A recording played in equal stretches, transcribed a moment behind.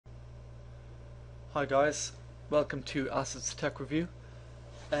Hi guys, welcome to Assets Tech Review.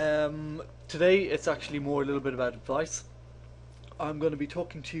 Today it's actually more a little bit about advice. I'm going to be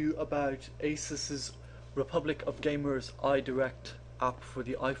talking to you about Asus's Republic of Gamers iDirect app for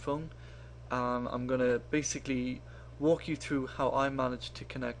the iPhone, and I'm going to basically walk you through how I managed to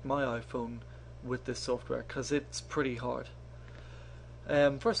connect my iPhone with this software, because it's pretty hard.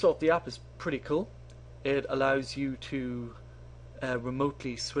 First off, the app is pretty cool. It allows you to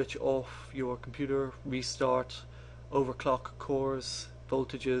remotely switch off your computer, restart, overclock cores,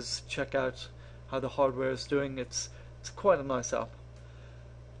 voltages, check out how the hardware is doing. It's quite a nice app.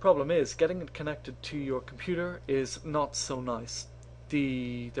 Problem is, getting it connected to your computer is not so nice.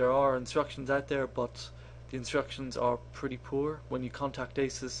 There are instructions out there, but the instructions are pretty poor. When you contact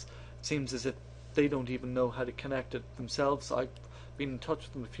Asus, it seems as if they don't even know how to connect it themselves. I've been in touch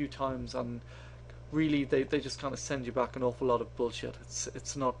with them a few times, and really they just kind of send you back an awful lot of bullshit.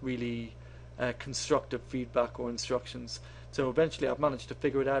 It's not really constructive feedback or instructions. So eventually I've managed to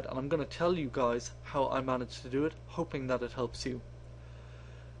figure it out, and I'm going to tell you guys how I managed to do it, hoping that it helps you.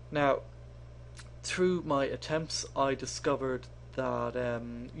 Now, through my attempts, I discovered that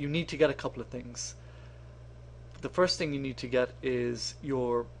you need to get a couple of things. The first thing you need to get is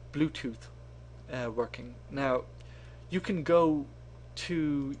your Bluetooth working. Now, you can go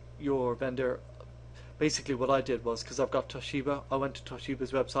to your vendor. Basically what I did was, because I've got Toshiba, I went to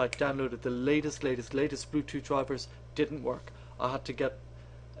Toshiba's website, downloaded the latest Bluetooth drivers. Didn't work. I had to get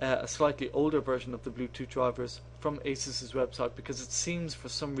a slightly older version of the Bluetooth drivers from Asus's website, because it seems for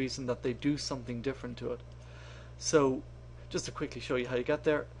some reason that they do something different to it. So just to quickly show you how you get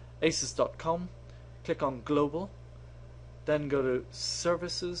there, asus.com, click on Global, then go to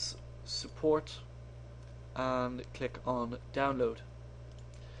Services, Support, and click on Download.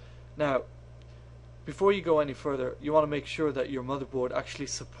 Now, before you go any further, you want to make sure that your motherboard actually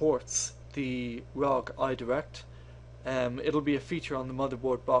supports the ROG iDirect. It'll be a feature on the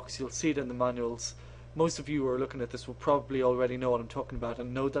motherboard box. You'll see it in the manuals. Most of you who are looking at this will probably already know what I'm talking about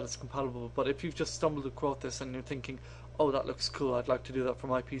and know that it's compatible, but if you've just stumbled across this and you're thinking, oh, that looks cool, I'd like to do that for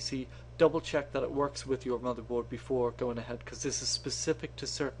my PC, double check that it works with your motherboard before going ahead, because this is specific to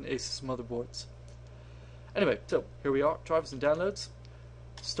certain Asus motherboards. Anyway, so here we are, drivers and downloads.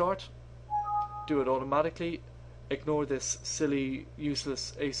 Start. Do it automatically. Ignore this silly,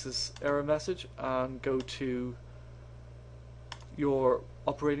 useless Asus error message and go to your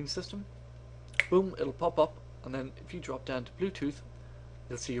operating system. Boom, it'll pop up, and then if you drop down to Bluetooth,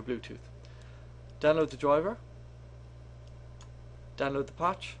 you'll see your Bluetooth. Download the driver, download the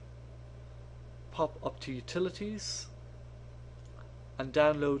patch, pop up to Utilities, and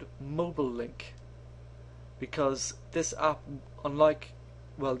download Mobile Link, because this app,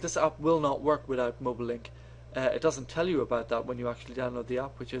 this app will not work without Mobile Link. It doesn't tell you about that when you actually download the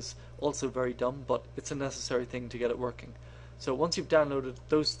app, which is also very dumb, but it's a necessary thing to get it working. So once you've downloaded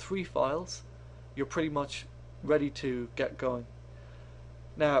those 3 files, you're pretty much ready to get going.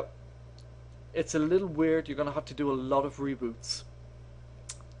 Now, it's a little weird. You're going to have to do a lot of reboots.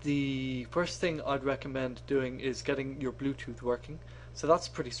 The first thing I'd recommend doing is getting your Bluetooth working. So that's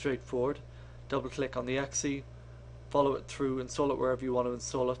pretty straightforward. Double click on the exe, follow it through, install it wherever you want to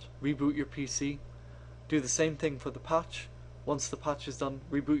install it, reboot your PC, do the same thing for the patch. Once the patch is done,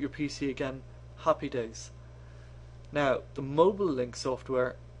 reboot your PC again. Happy days. Now, the Mobile Link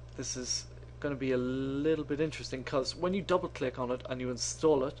software, this is going to be a little bit interesting, because when you double click on it and you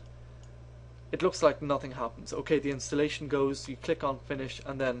install it, it looks like nothing happens. Okay, the installation goes, you click on finish,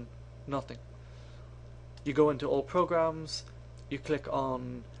 and then nothing. You go into all programs, you click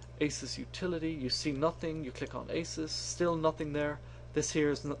on Asus Utility, you see nothing, you click on Asus, still nothing there. This here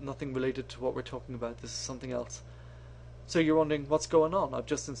is nothing related to what we're talking about, this is something else. So you're wondering, what's going on? I've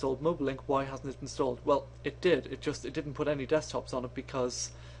just installed Mobile Link, why hasn't it installed? Well, it did, it didn't put any desktops on it, because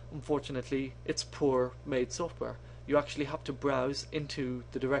unfortunately it's poor made software. You actually have to browse into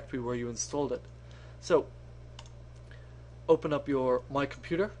the directory where you installed it. So open up your My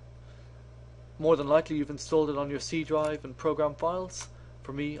Computer. More than likely you've installed it on your C drive and program files.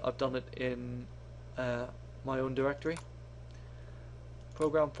 For me, I've done it in my own directory.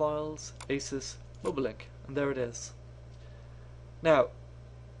 Program files, Asus, Mobile Link, and there it is. Now,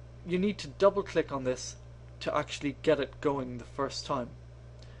 you need to double click on this to actually get it going the first time.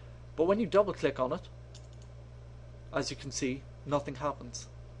 But when you double click on it, as you can see, nothing happens.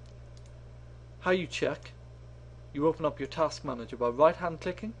 How you check? You open up your task manager by right hand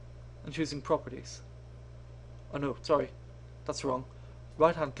clicking and choosing properties. Oh no, sorry, that's wrong.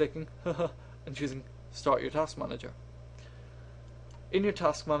 Right hand clicking and choosing start your task manager. In your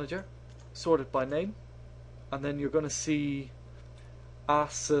task manager, sort it by name, and then you're going to see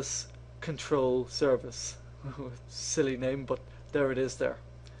Asus control service. Silly name, but there it is there.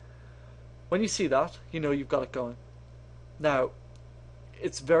 When you see that, you know you've got it going. Now,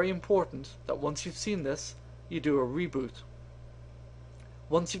 it's very important that once you've seen this, you do a reboot.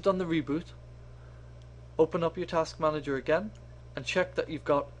 Once you've done the reboot, open up your task manager again and check that you've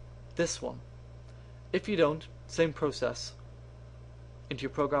got this one. If you don't, same process. Into your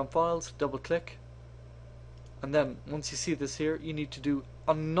program files, double click, and then once you see this here, you need to do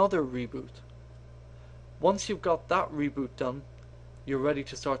another reboot. Once you've got that reboot done, you're ready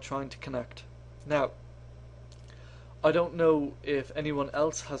to start trying to connect. Now, I don't know if anyone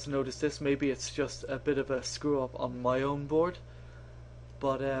else has noticed this, maybe it's just a bit of a screw up on my own board,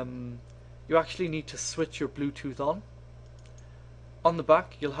 but you actually need to switch your Bluetooth on. On the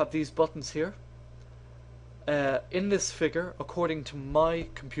back you'll have these buttons here. In this figure, according to my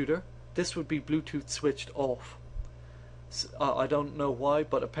computer, this would be Bluetooth switched off. So, I don't know why,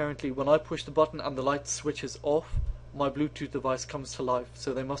 but apparently when I push the button and the light switches off, my Bluetooth device comes to life.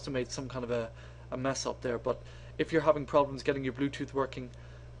 So they must have made some kind of a mess up there. But if you're having problems getting your Bluetooth working,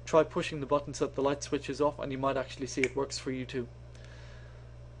 try pushing the button so that the light switches off, and you might actually see it works for you too.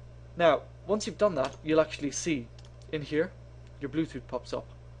 Now, once you've done that, you'll actually see in here your Bluetooth pops up.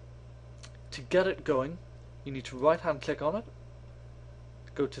 To get it going, you need to right hand click on it,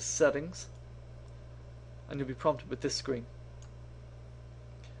 go to settings, and you'll be prompted with this screen.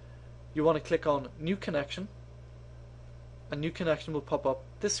 You want to click on new connection. A new connection will pop up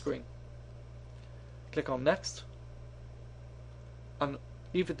this screen. Click on next and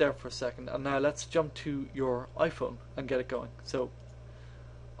leave it there for a second, and now let's jump to your iPhone and get it going. So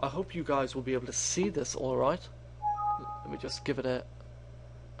I hope you guys will be able to see this alright. Let me just give it a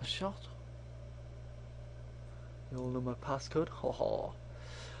shot. You all know my passcode.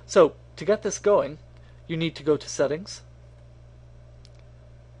 So to get this going, you need to go to settings.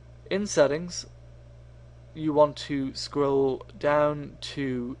 In settings, you want to scroll down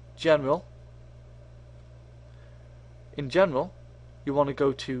to general. In general, you want to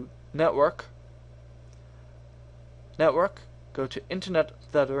go to network. Network, go to internet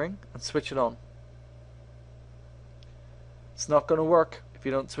tethering and switch it on. It's not going to work if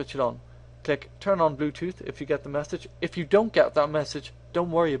you don't switch it on. Click turn on Bluetooth if you get the message. If you don't get that message,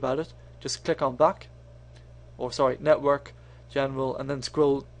 don't worry about it. Just click on back, or sorry, network, general, and then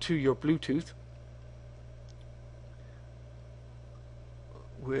scroll to your Bluetooth,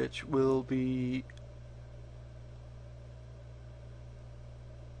 which will be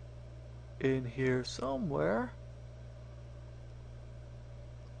in here somewhere.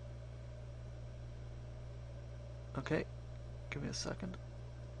 Okay, give me a second.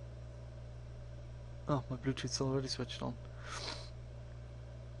 Oh, my Bluetooth's already switched on.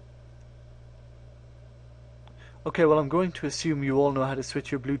 Okay, well, I'm going to assume you all know how to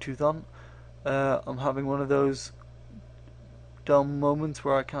switch your Bluetooth on. I'm having one of those dumb moments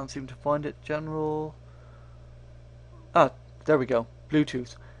where I can't seem to find it. General. Ah, there we go.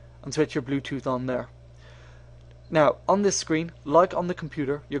 Bluetooth. And switch your Bluetooth on there. Now, on this screen, like on the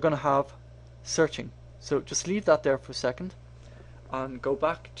computer, you're going to have searching. So just leave that there for a second and go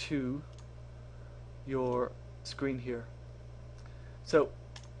back to your screen here. So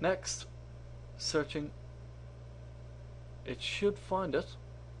next, searching, it should find it.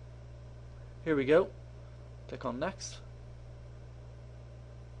 Here we go. Click on next.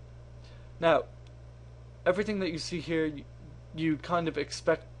 Now everything that you see here, you kind of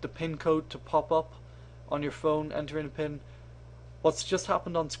expect the pin code to pop up on your phone. Enter in a pin. What's just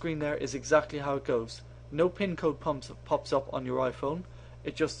happened on screen there is exactly how it goes. No pin code pops up on your iPhone.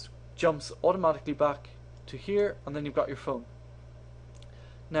 It just jumps automatically back to here, and then you've got your phone.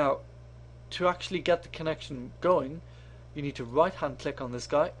 Now, to actually get the connection going, you need to right hand click on this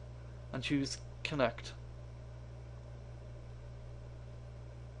guy and choose connect.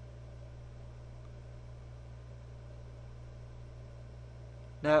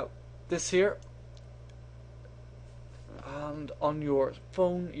 Now, this here, and on your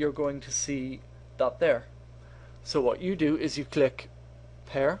phone you're going to see that there. So what you do is you click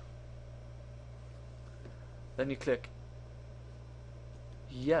pair, then you click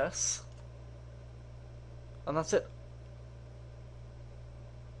yes, and that's it.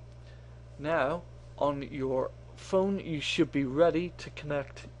 Now on your phone you should be ready to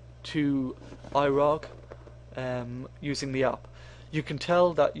connect to IROG using the app. You can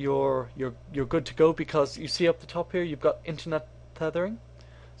tell that you're good to go because you see up the top here you've got internet tethering,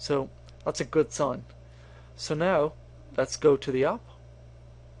 so that's a good sign. So now let's go to the app.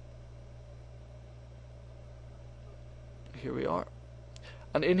 Here we are,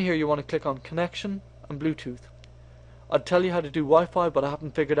 and in here you want to click on connection and Bluetooth. I'd tell you how to do Wi-Fi, but I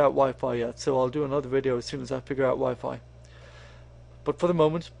haven't figured out Wi-Fi yet, so I'll do another video as soon as I figure out Wi-Fi. But for the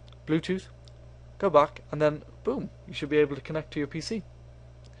moment, Bluetooth, go back, and then boom, you should be able to connect to your PC.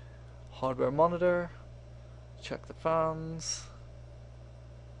 Hardware monitor, check the fans.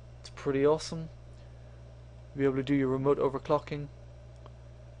 It's pretty awesome. You'll be able to do your remote overclocking,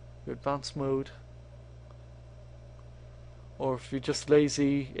 your advanced mode, or if you're just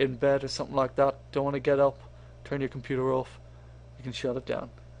lazy in bed or something like that, don't want to get up, turn your computer off, you can shut it down.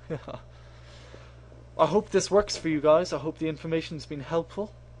 I hope this works for you guys. I hope the information's been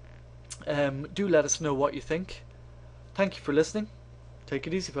helpful. Do let us know what you think. Thank you for listening. Take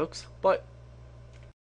it easy, folks. Bye.